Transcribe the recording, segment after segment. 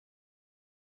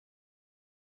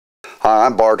Hi,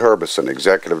 I'm Bart Herbison,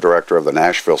 Executive Director of the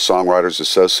Nashville Songwriters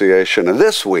Association, and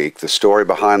this week the story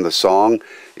behind the song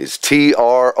is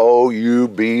Trouble.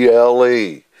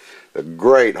 The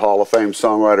great Hall of Fame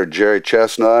songwriter Jerry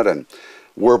Chesnut, and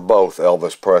we're both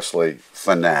Elvis Presley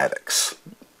fanatics.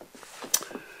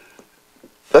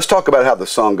 Let's talk about how the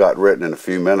song got written in a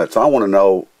few minutes. I want to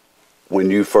know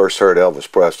when you first heard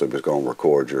Elvis Presley was going to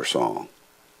record your song.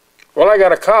 Well, I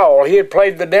got a call. He had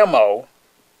played the demo,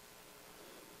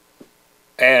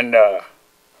 and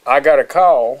I got a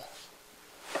call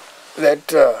that,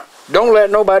 don't let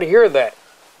nobody hear that.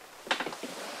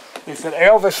 He said,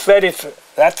 Elvis said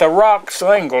that's a rock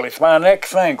single. It's my next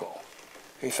single.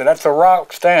 He said, that's a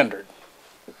rock standard.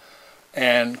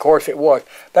 And, of course, it was.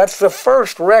 That's the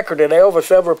first record that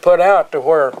Elvis ever put out to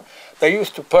where they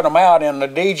used to put them out and the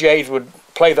DJs would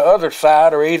play the other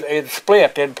side, or it'd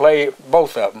split. They'd play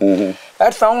both of them. Mm-hmm.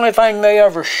 That's the only thing they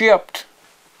ever shipped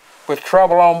with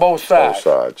Trouble on both sides. Both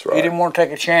sides, right. He didn't want to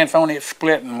take a chance on it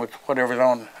splitting with whatever's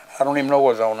on. I don't even know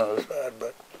what's on the other side.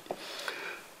 But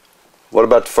what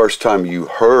about the first time you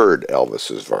heard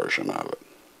Elvis's version of it?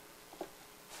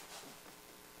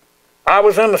 I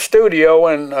was in the studio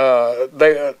and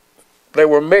they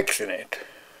were mixing it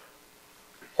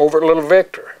over at Little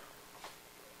Victor.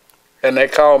 And they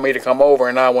called me to come over,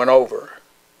 and I went over.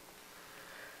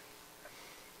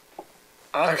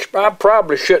 I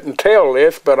probably shouldn't tell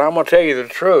this, but I'm going to tell you the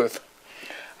truth.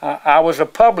 I was a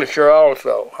publisher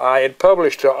also. I had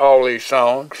published all these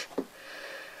songs.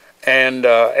 And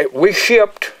we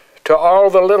shipped to all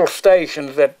the little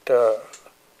stations that the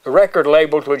record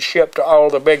labels would ship to all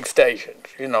the big stations.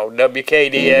 You know,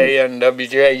 WKDA and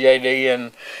WJJD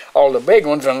and all the big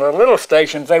ones. And the little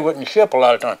stations, they wouldn't ship a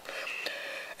lot of times.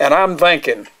 And I'm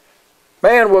thinking,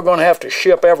 man, we're going to have to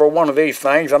ship every one of these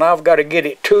things, and I've got to get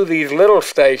it to these little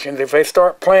stations. If they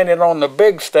start playing it on the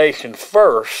big stations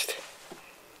first,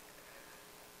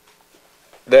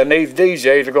 then these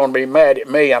DJs are going to be mad at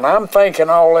me. And I'm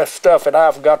thinking all this stuff that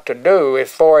I've got to do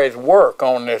as far as work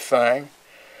on this thing,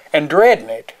 and dreading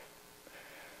it.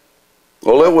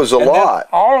 Well, it was a lot.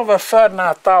 All of a sudden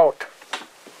I thought,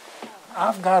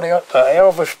 I've got an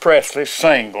Elvis Presley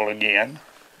single again.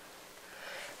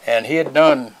 And he had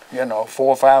done, you know, 4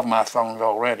 or 5 of my songs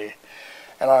already.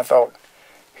 And I thought,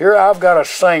 here I've got a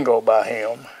single by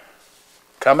him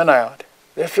coming out.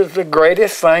 This is the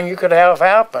greatest thing you could have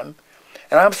happen.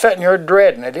 And I'm sitting here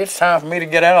dreading it. It's time for me to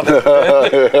get out of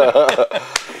this.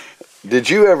 Did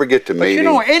you ever get to meet him? You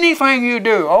know, anything you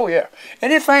do, oh yeah,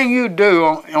 anything you do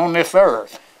on this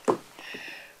earth,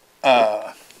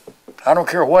 I don't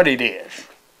care what it is.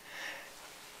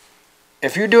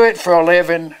 If you do it for a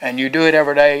living and you do it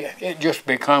every day, it just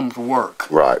becomes work.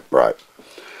 Right, right.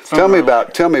 Tell me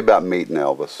about meeting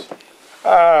Elvis.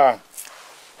 The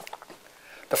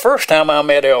first time I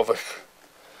met Elvis,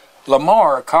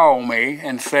 Lamar called me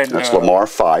and said... That's Lamar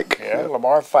Fike. Yeah,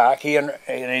 Lamar Fike. And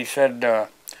he said,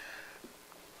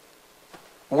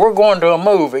 we're going to a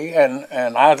movie, and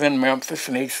I was in Memphis,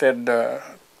 and he said,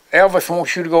 Elvis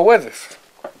wants you to go with us.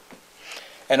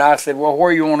 And I said, well,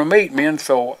 where you want to meet me? And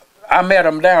so I met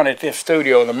him down at this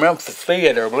studio, the Memphis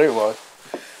Theater, I believe it was.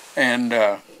 And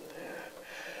the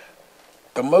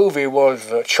movie was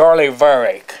Charlie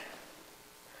Varick.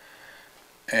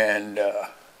 And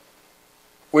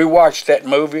we watched that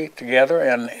movie together,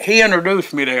 and he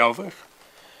introduced me to Elvis.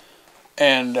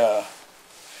 And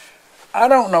I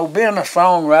don't know, being a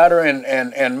songwriter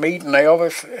and meeting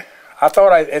Elvis, I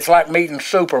thought it's like meeting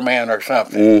Superman or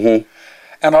something. Mm-hmm.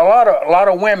 And a lot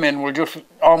of women will just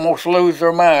almost lose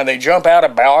their mind. They jump out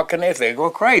of balconies, they go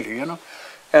crazy, you know.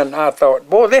 And I thought,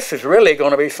 boy, this is really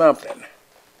going to be something.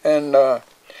 And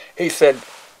he said,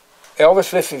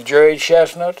 Elvis, this is Jerry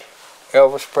Chesnut,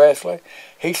 Elvis Presley.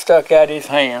 He stuck out his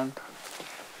hand.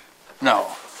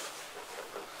 No.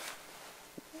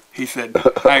 He said,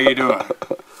 how you doing?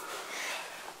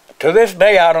 To this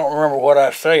day, I don't remember what I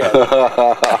said.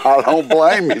 I don't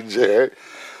blame you, Jerry.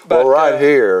 But, well, right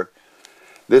here,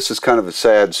 this is kind of a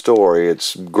sad story.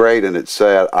 It's great and it's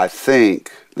sad. I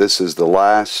think this is the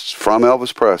last, from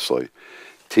Elvis Presley,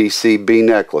 TCB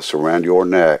necklace around your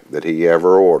neck that he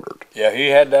ever ordered. Yeah, he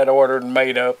had that ordered and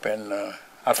made up, and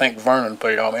I think Vernon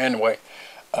put it on me anyway.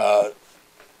 And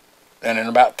in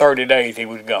about 30 days, he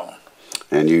was gone.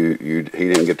 And he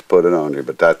didn't get to put it on you,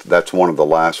 but that's one of the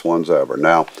last ones ever.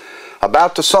 Now,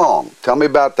 about the song, tell me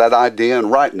about that idea in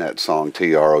writing that song,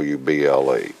 Trouble.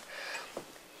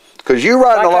 Because you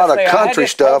writing a lot of country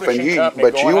stuff, but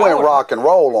you went rock and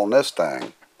roll on this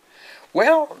thing.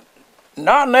 Well,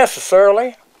 not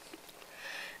necessarily.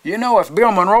 You know, if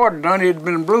Bill Monroe had done it, it'd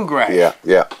been bluegrass. Yeah,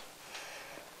 yeah.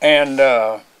 And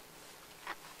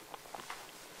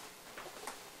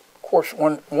course,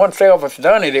 once Elvis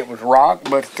done it, it was rock,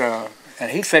 but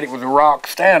and he said it was a rock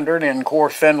standard. And of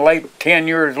course, then 10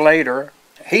 years later,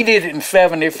 he did it in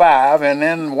 '75, and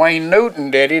then Wayne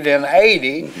Newton did it in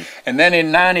 '80, and then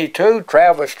in '92,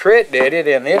 Travis Tritt did it,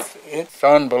 and it's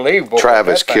unbelievable.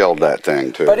 Travis killed that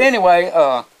thing too. But anyway,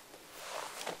 of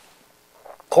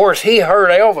course, he heard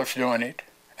Elvis doing it,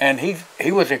 and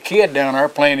he was a kid down there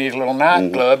playing these little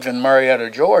nightclubs in Marietta,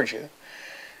 Georgia,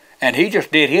 and he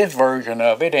just did his version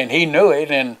of it, and he knew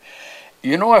it. And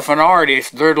you know, if an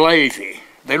artist, they're lazy.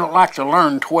 They don't like to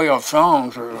learn 12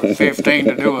 songs or 15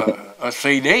 to do a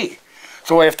CD.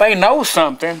 So if they know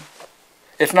something,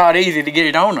 it's not easy to get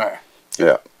it on there.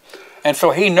 Yeah. And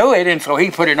so he knew it, and so he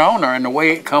put it on there, and the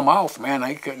way it come off, man,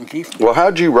 they couldn't keep it. Well,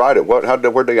 how'd you write it?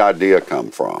 Where'd the idea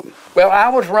come from? Well, I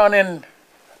was running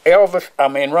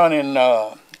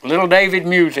Little David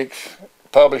Music's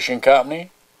publishing company.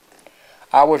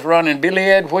 I was running Billy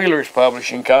Ed Wheeler's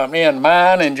publishing company, and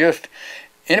mine, and just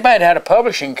anybody that had a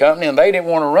publishing company and they didn't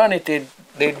want to run it,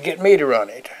 they'd get me to run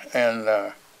it. And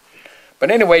but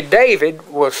anyway, David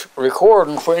was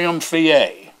recording for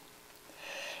MCA,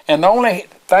 and the only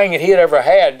thing that he had ever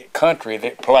had country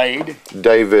that played,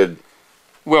 David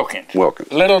Wilkins.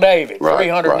 Little David, right,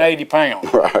 380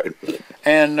 pounds. Right.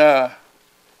 And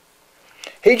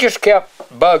he just kept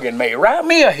bugging me, write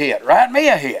me a hit.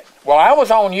 Well, I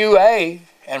was on UA,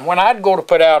 and when I'd go to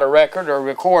put out a record or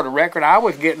record a record, I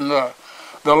was getting the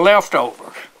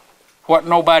leftovers, what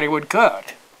nobody would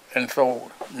cut. And so,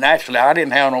 naturally, I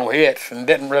didn't have no hits and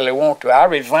didn't really want to. I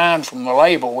resigned from the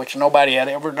label, which nobody had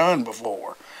ever done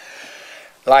before.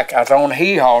 Like I was on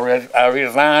Hee Haw, I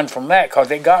resigned from that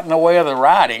because it got in the way of the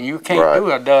writing. You can't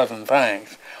do a dozen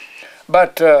things.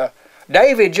 But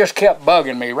David just kept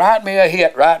bugging me, write me a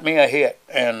hit.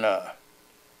 And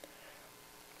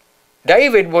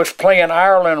David was playing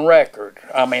Ireland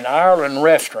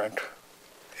Restaurant.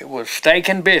 It was steak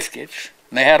and biscuits,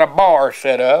 and they had a bar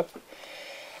set up.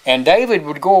 And David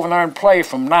would go over there and play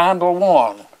from 9 to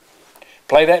 1,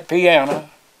 play that piano.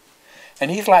 And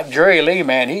he's like Jerry Lee,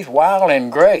 man. He's wild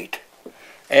and great.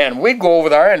 And we'd go over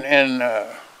there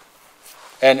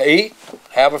and eat,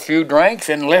 have a few drinks,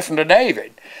 and listen to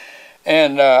David.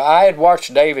 And I had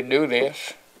watched David do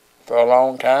this for a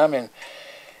long time. And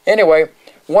anyway,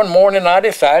 one morning I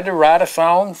decided to write a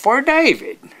song for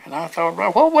David. And I thought,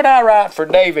 well, what would I write for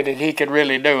David that he could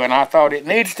really do? And I thought it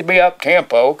needs to be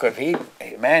up-tempo because he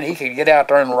could get out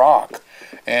there and rock.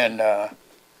 And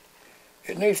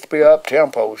it needs to be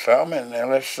up-tempo something. And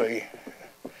let's see.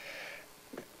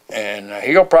 And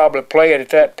he'll probably play it at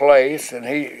that place. And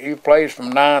he plays from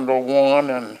 9 to 1.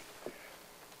 And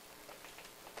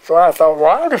so I thought,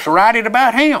 well, I'll just write it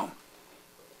about him.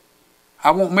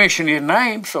 I won't mention his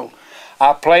name, so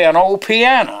I play an old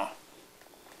piano.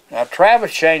 Now,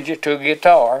 Travis changed it to a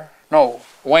guitar. No,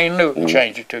 Wayne Newton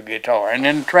changed it to a guitar. And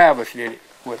then Travis did it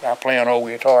with, I play an old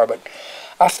guitar. But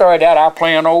I started out, I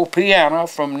play an old piano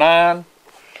from 9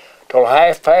 till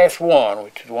 1:30,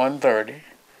 which is 1:30.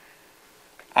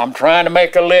 I'm trying to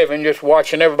make a living just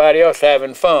watching everybody else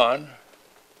having fun.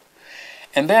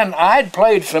 And then I'd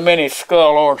played so many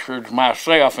Skull Orchards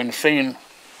myself and seen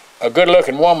a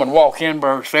good-looking woman walk in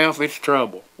by herself, it's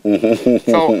trouble.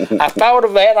 So I thought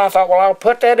of that, and I thought, well, I'll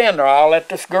put that in there. I'll let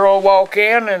this girl walk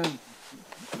in, and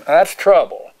that's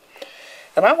trouble.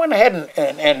 And I went ahead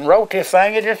and wrote this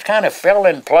thing. It just kind of fell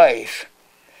in place.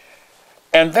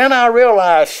 And then I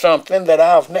realized something that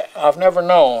I've never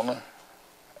known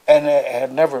and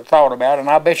had never thought about, and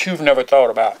I bet you've never thought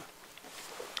about.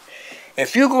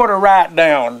 If you go to write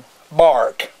down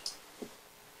Bart,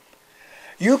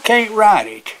 you can't write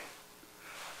it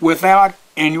without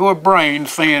in your brain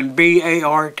saying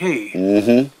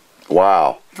B-A-R-T.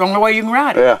 Wow. It's the only way you can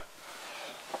write it. Yeah.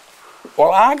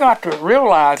 Well, I got to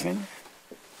realizing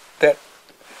that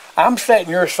I'm sitting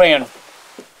here saying,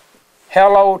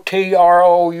 hello,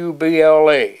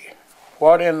 T-R-O-U-B-L-E.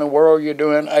 What in the world you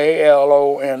doing,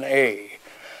 A-L-O-N-E?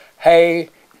 Hey,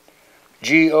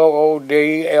 G-O-O-D-L-O-K-I-N-G,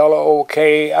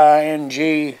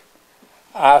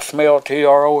 I smell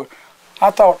T-R-O. I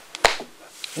thought,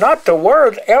 not the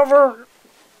words, every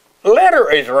letter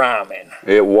is rhyming.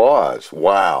 It was.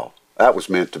 Wow. That was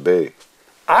meant to be.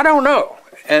 I don't know.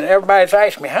 And everybody's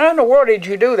asking me, how in the world did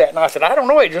you do that? And I said, I don't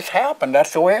know. It just happened.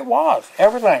 That's the way it was.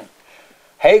 Everything.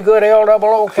 Hey, good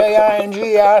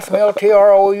L-O-O-K-I-N-G, I smell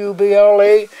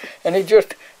T-R-O-U-B-L-E. And it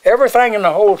just, everything in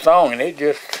the whole song, and it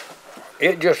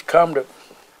just come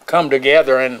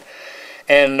together. And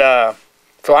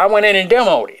so I went in and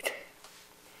demoed it.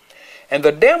 And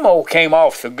the demo came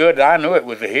off so good that I knew it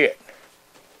was a hit.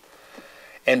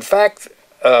 In fact,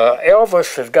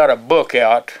 Elvis has got a book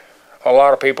out a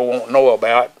lot of people won't know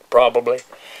about. probably.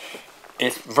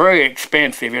 It's very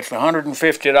expensive. It's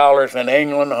 $150 in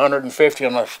England, $150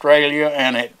 in Australia,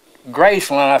 and at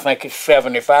Graceland, I think it's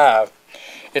 $75.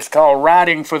 It's called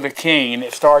Riding for the King.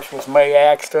 It starts with May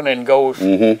Axton and goes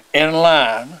in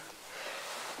line.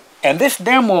 And this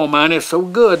demo of mine is so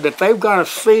good that they've got a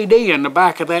CD in the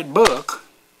back of that book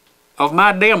of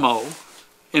my demo.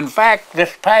 In fact,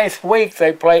 this past week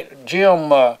they played Jim,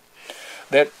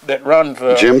 that runs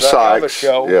Jim the other Sykes,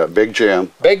 show. yeah, Big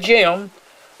Jim. Big Jim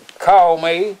called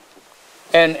me,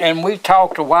 and we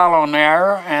talked a while on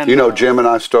there. And you know, Jim and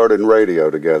I started in radio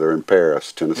together in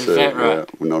Paris, Tennessee. Is that right? Yeah,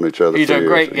 we've known each other He's for a years.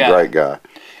 great guy. Great guy.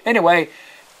 Anyway,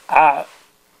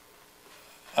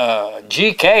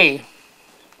 GK,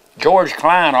 George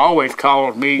Klein, always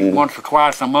calls me once or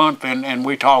twice a month, and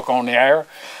we talk on the air.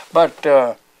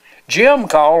 But Jim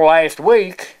called last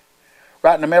week,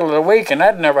 right in the middle of the week, and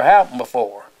that never happened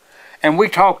before. And we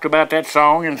talked about that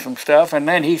song and some stuff, and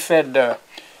then he said,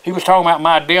 he was talking about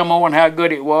my demo and how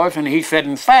good it was, and he said,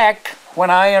 in fact, when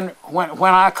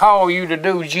I call you to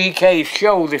do GK's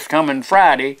show this coming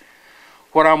Friday,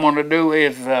 what I'm going to do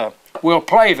is we'll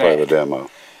play that. Play the demo.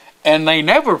 And they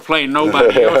never play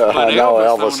nobody else but I know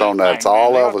Elvis on that. It's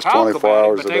all Elvis 24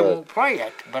 hours a day. But they won't play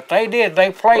it. But they did.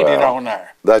 They played it on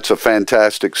there. That's a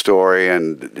fantastic story,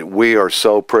 and we are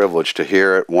so privileged to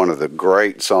hear it. One of the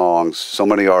great songs. So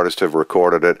many artists have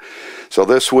recorded it. So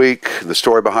this week, the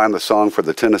story behind the song for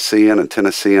the Tennessean and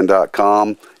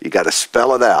Tennessean.com, you got to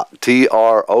spell it out,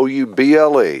 Trouble,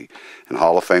 and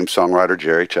Hall of Fame songwriter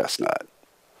Jerry Chesnut.